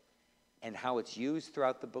 Toledoth, and how it's used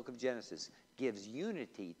throughout the book of Genesis gives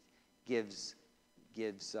unity,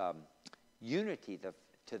 unity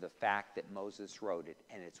to the fact that Moses wrote it,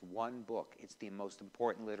 and it's one book. It's the most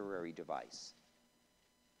important literary device.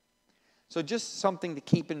 So just something to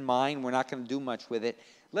keep in mind. We're not going to do much with it.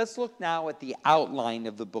 Let's look now at the outline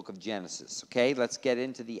of the book of Genesis, okay? Let's get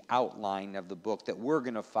into the outline of the book that we're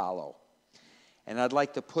going to follow. And I'd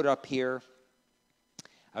like to put up here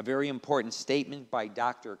a very important statement by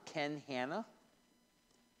Dr. Ken Hanna,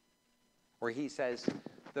 where he says,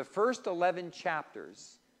 the first 11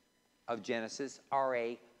 chapters of Genesis are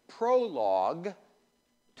a prologue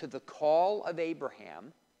to the call of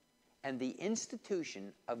Abraham and the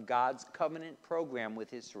institution of God's covenant program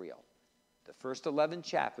with Israel. The first 11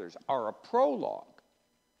 chapters are a prologue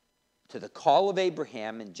to the call of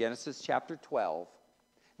Abraham in Genesis chapter 12.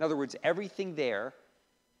 In other words, everything there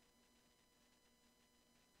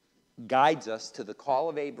guides us to the call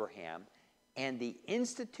of Abraham and the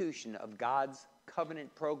institution of God's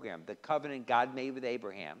covenant program, the covenant God made with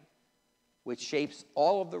Abraham, which shapes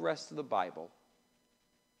all of the rest of the Bible.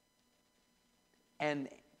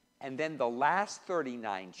 And then the last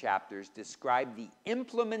 39 chapters describe the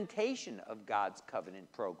implementation of God's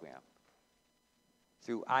covenant program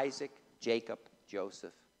through Isaac, Jacob,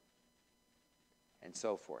 Joseph, and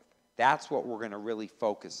so forth. That's what we're going to really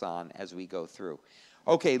focus on as we go through.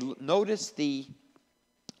 Okay, notice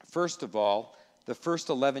first of all, the first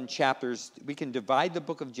 11 chapters. We can divide the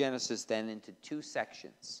book of Genesis then into two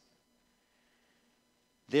sections.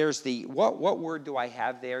 There's what word do I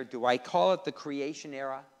have there? Do I call it the creation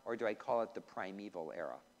era or do I call it the primeval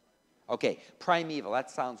era? Okay, primeval, that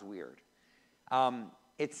sounds weird.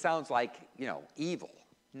 It sounds like, evil.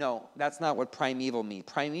 No, that's not what primeval means.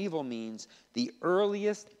 Primeval means the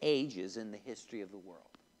earliest ages in the history of the world.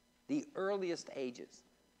 The earliest ages.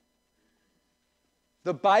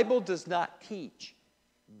 The Bible does not teach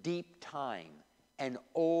deep time and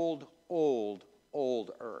old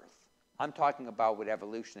earth. I'm talking about what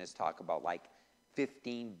evolutionists talk about, like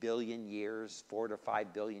 15 billion years, 4 to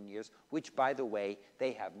 5 billion years, which, by the way,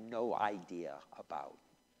 they have no idea about.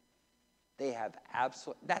 They have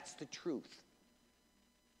that's the truth.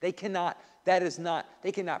 They cannot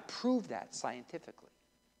prove that scientifically.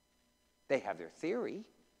 They have their theory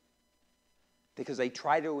because they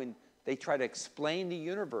try to explain the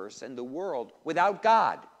universe and the world without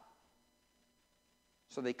God.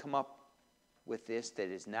 So they come up with this that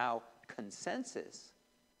is now consensus,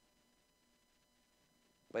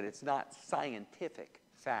 but it's not scientific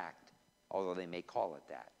fact, although they may call it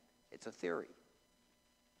that. It's a theory.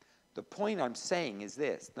 The point I'm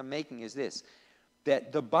making is this,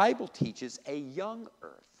 that the Bible teaches a young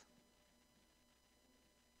earth.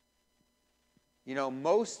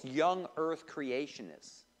 Most young earth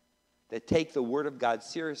creationists that take the Word of God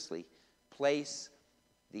seriously place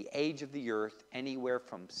the age of the earth anywhere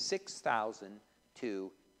from 6,000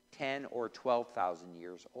 to 10 or 12,000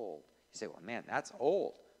 years old. You say, well, man, that's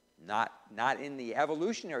old. Not in the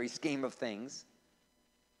evolutionary scheme of things.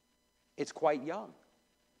 It's quite young.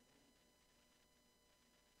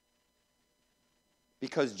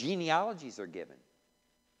 Because genealogies are given.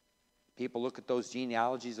 People look at those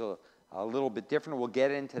genealogies a little bit different. We'll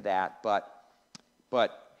get into that. But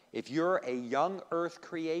if you're a young earth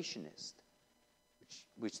creationist,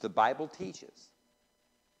 which the Bible teaches,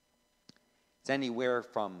 it's anywhere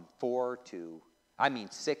from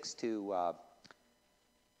 6 to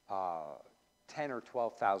 10 or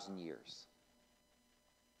 12,000 years.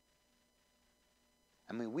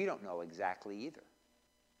 I mean, we don't know exactly either.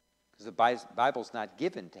 Because the Bible's not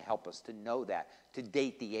given to help us to know that, to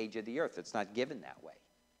date the age of the earth. It's not given that way.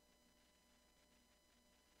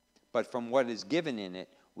 But from what is given in it,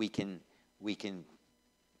 we can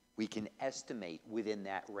estimate within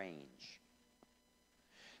that range.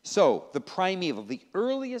 So, the primeval, the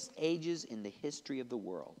earliest ages in the history of the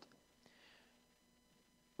world.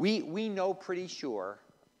 We know pretty sure,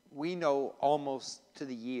 we know almost to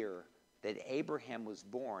the year that Abraham was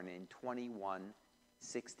born in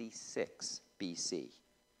 2166 BC.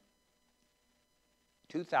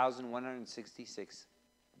 2166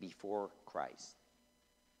 before Christ.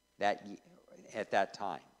 At that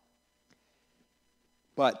time.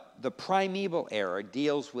 But the primeval era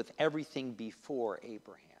deals with everything before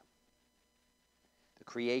Abraham. The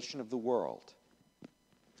creation of the world.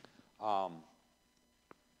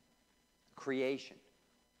 Creation.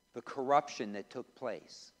 The corruption that took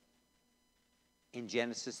place in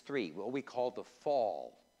Genesis 3, what we call the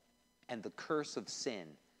fall and the curse of sin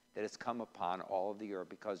that has come upon all of the earth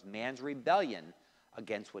because man's rebellion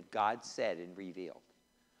against what God said and revealed.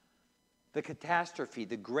 The catastrophe,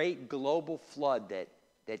 the great global flood that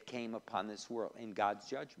came upon this world in God's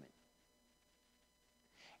judgment.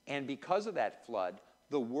 And because of that flood,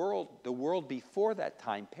 the world before that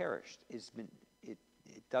time perished. It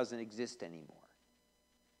doesn't exist anymore.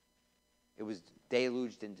 It was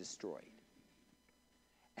deluged and destroyed.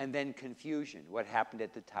 And then confusion, what happened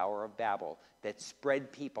at the Tower of Babel, that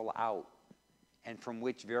spread people out, and from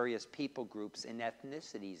which various people groups and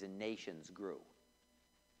ethnicities and nations grew.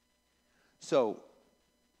 So,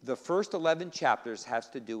 the first 11 chapters has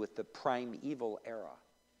to do with the primeval era,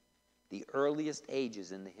 the earliest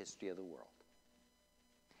ages in the history of the world.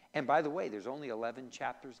 And by the way, there's only 11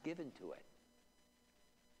 chapters given to it.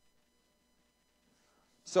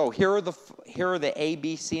 So here are the A,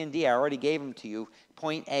 B, C, and D. I already gave them to you.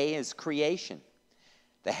 Point A is creation.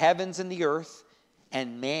 The heavens and the earth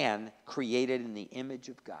and man created in the image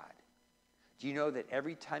of God. Do you know that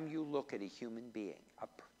every time you look at a human being,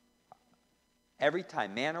 every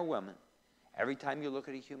time, man or woman, every time you look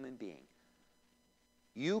at a human being,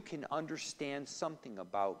 you can understand something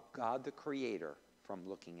about God the Creator from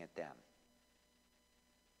looking at them.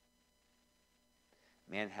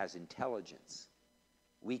 Man has intelligence.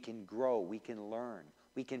 We can grow, we can learn,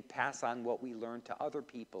 we can pass on what we learn to other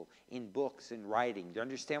people in books and writing. Do you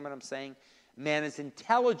understand what I'm saying? Man is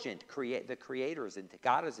intelligent. The Creator is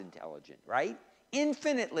God is intelligent, right?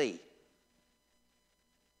 Infinitely.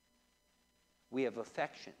 We have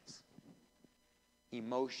affections,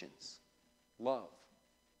 emotions, love,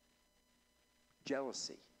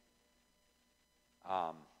 jealousy.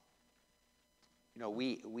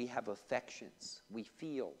 We have affections. We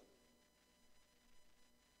feel.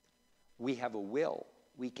 We have a will.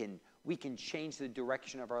 We can change the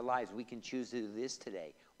direction of our lives. We can choose to do this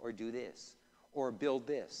today, or do this, or build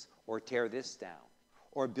this, or tear this down,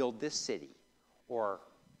 or build this city, or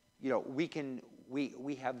we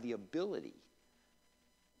have the ability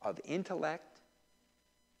of intellect,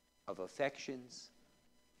 of affections,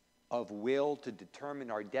 of will to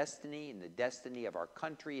determine our destiny and the destiny of our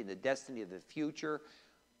country and the destiny of the future.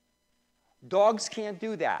 Dogs can't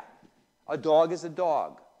do that. A dog is a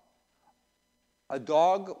dog. A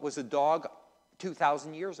dog was a dog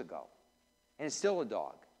 2,000 years ago, and it's still a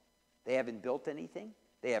dog. They haven't built anything.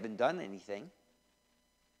 They haven't done anything,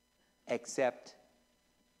 except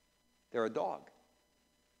they're a dog.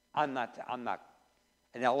 I'm not.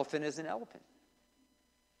 An elephant is an elephant.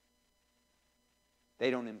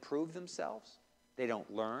 They don't improve themselves. They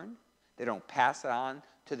don't learn. They don't pass it on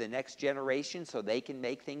to the next generation so they can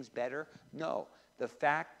make things better. No, the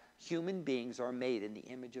fact human beings are made in the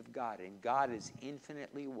image of God, and God is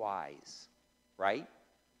infinitely wise, right?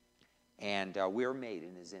 And we're made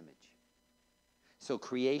in His image. So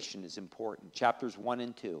creation is important. Chapters 1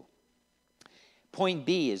 and 2. Point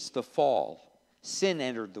B is the fall. Sin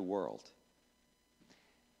entered the world.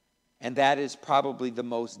 And that is probably the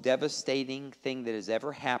most devastating thing that has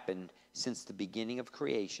ever happened since the beginning of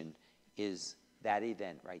creation, is that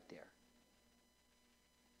event right there.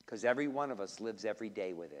 Because every one of us lives every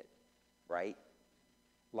day with it, right?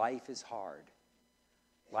 Life is hard.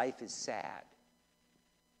 Life is sad.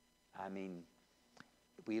 I mean,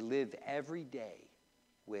 we live every day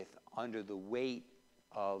under the weight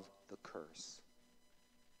of the curse.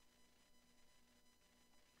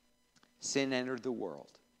 Sin entered the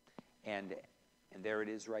world. And there it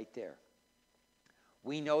is right there.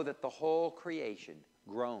 We know that the whole creation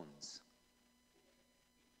groans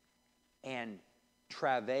and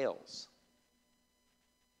travails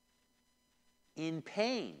in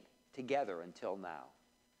pain together until now.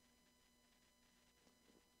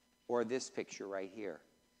 Or this picture right here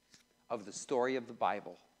of the story of the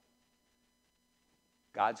Bible.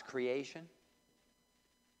 God's creation,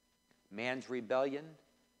 man's rebellion,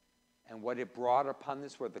 and what it brought upon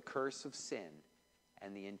this were the curse of sin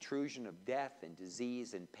and the intrusion of death and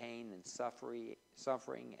disease and pain and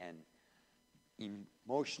suffering and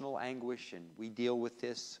emotional anguish. And we deal with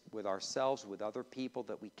this with ourselves, with other people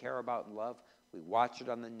that we care about and love. We watch it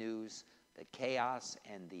on the news, the chaos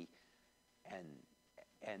and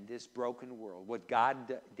this broken world. What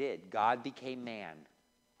God did, God became man.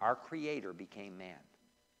 Our Creator became man.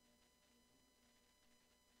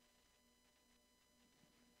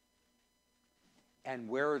 And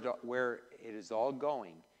where it is all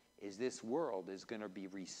going is this world is going to be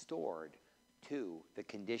restored to the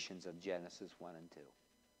conditions of Genesis 1 and 2.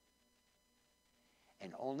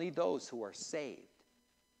 And only those who are saved,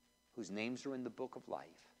 whose names are in the book of life,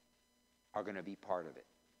 are going to be part of it.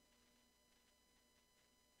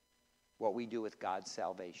 What we do with God's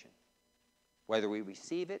salvation, whether we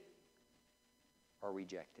receive it or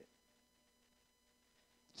reject it.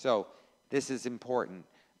 So this is important.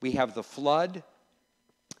 We have the flood.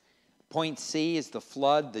 Point C is the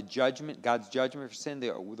flood, the judgment, God's judgment for sin.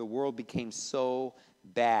 The world became so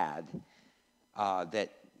bad that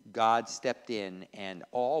God stepped in, and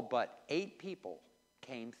all but 8 people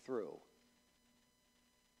came through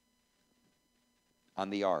on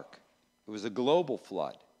the ark. It was a global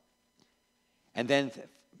flood. And then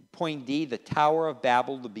point D, the Tower of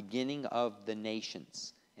Babel, the beginning of the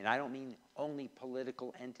nations. And I don't mean only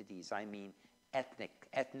political entities. I mean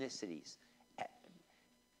ethnicities.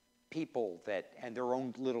 People and their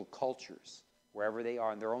own little cultures, wherever they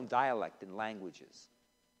are, and their own dialect and languages,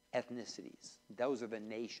 ethnicities. Those are the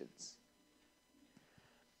nations.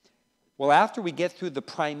 Well, after we get through the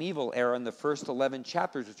primeval era in the first 11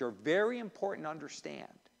 chapters, which are very important to understand,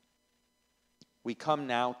 we come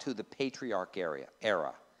now to the patriarch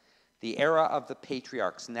era. The era of the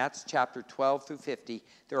patriarchs, and that's chapter 12 through 50.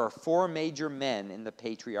 There are 4 major men in the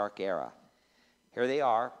patriarch era. Here they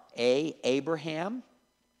are. Abraham.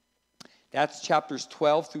 That's chapters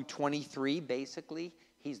 12 through 23, basically.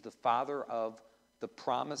 He's the father of the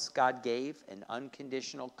promise God gave, an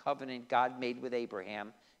unconditional covenant God made with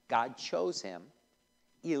Abraham. God chose him,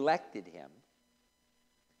 elected him,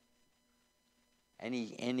 and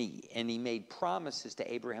he made promises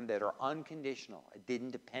to Abraham that are unconditional. It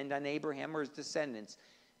didn't depend on Abraham or his descendants.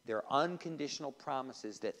 They're unconditional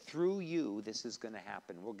promises that through you this is going to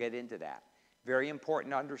happen. We'll get into that. Very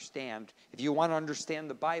important to understand if you want to understand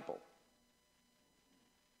the Bible.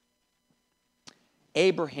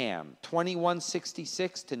 Abraham,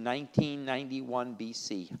 2166 to 1991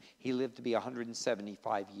 BC. He lived to be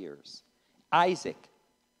 175 years. Isaac,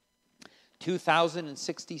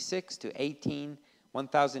 2066 to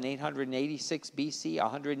 1886 BC,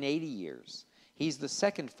 180 years. He's the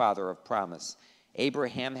second father of promise.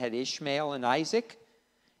 Abraham had Ishmael and Isaac.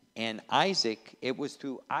 And Isaac, it was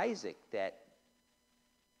through Isaac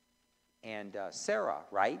and Sarah,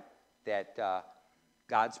 right, that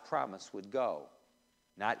God's promise would go.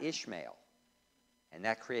 Not Ishmael. And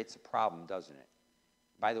that creates a problem, doesn't it?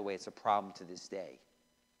 By the way, it's a problem to this day.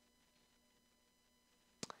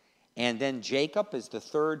 And then Jacob is the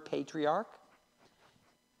third patriarch,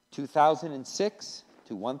 2006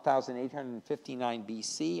 to 1859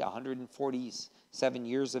 BC, 147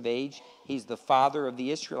 years of age. He's the father of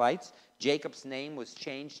the Israelites. Jacob's name was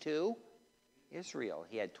changed to Israel.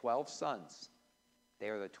 He had 12 sons. They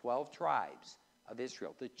are the 12 tribes of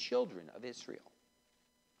Israel, the children of Israel.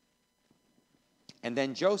 And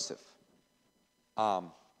then Joseph,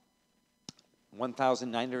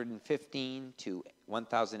 1915 to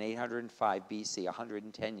 1805 BC,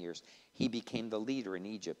 110 years. He became the leader in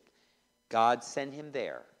Egypt. God sent him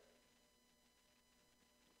there.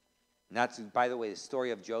 And that's, by the way, the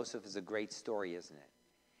story of Joseph is a great story, isn't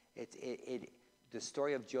it? The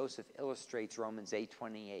story of Joseph illustrates Romans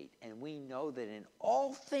 8:28. And we know that in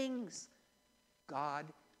all things, God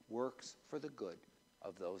works for the good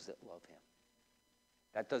of those that love him.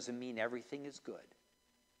 That doesn't mean everything is good.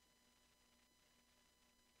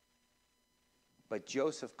 But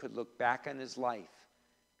Joseph could look back on his life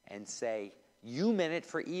and say, you meant it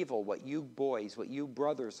for evil, what you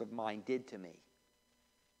brothers of mine did to me.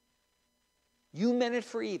 You meant it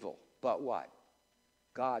for evil, but what?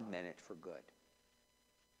 God meant it for good.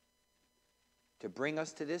 To bring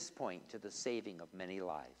us to this point, to the saving of many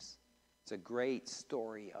lives. It's a great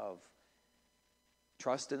story of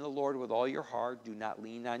trust in the Lord with all your heart. Do not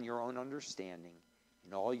lean on your own understanding.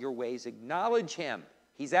 In all your ways, acknowledge him.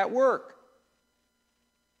 He's at work.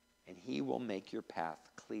 and he will make your path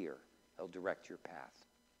clear. He'll direct your path.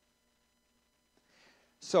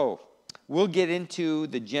 So, we'll get into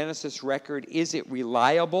the Genesis record. Is it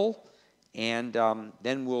reliable? And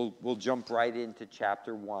then we'll jump right into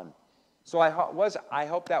chapter 1. So I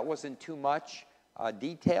hope that wasn't too much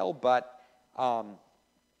detail, but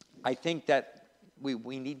I think that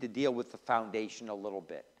we need to deal with the foundation a little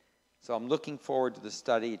bit. So I'm looking forward to the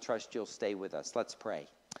study. I trust you'll stay with us. Let's pray.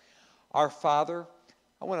 Our Father,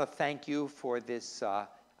 I want to thank you for this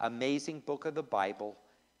amazing book of the Bible.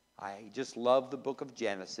 I just love the book of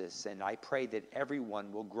Genesis, and I pray that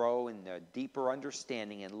everyone will grow in a deeper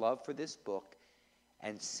understanding and love for this book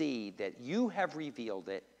and see that you have revealed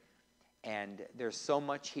it, and there's so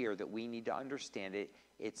much here that we need to understand it.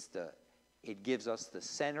 It gives us the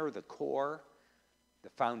center, the core,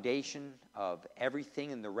 the foundation of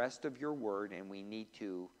everything in the rest of your word, and we need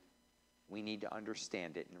to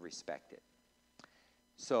understand it and respect it.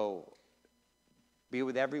 So be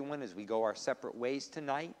with everyone as we go our separate ways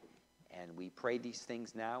tonight. And we pray these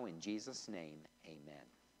things now in Jesus' name. Amen.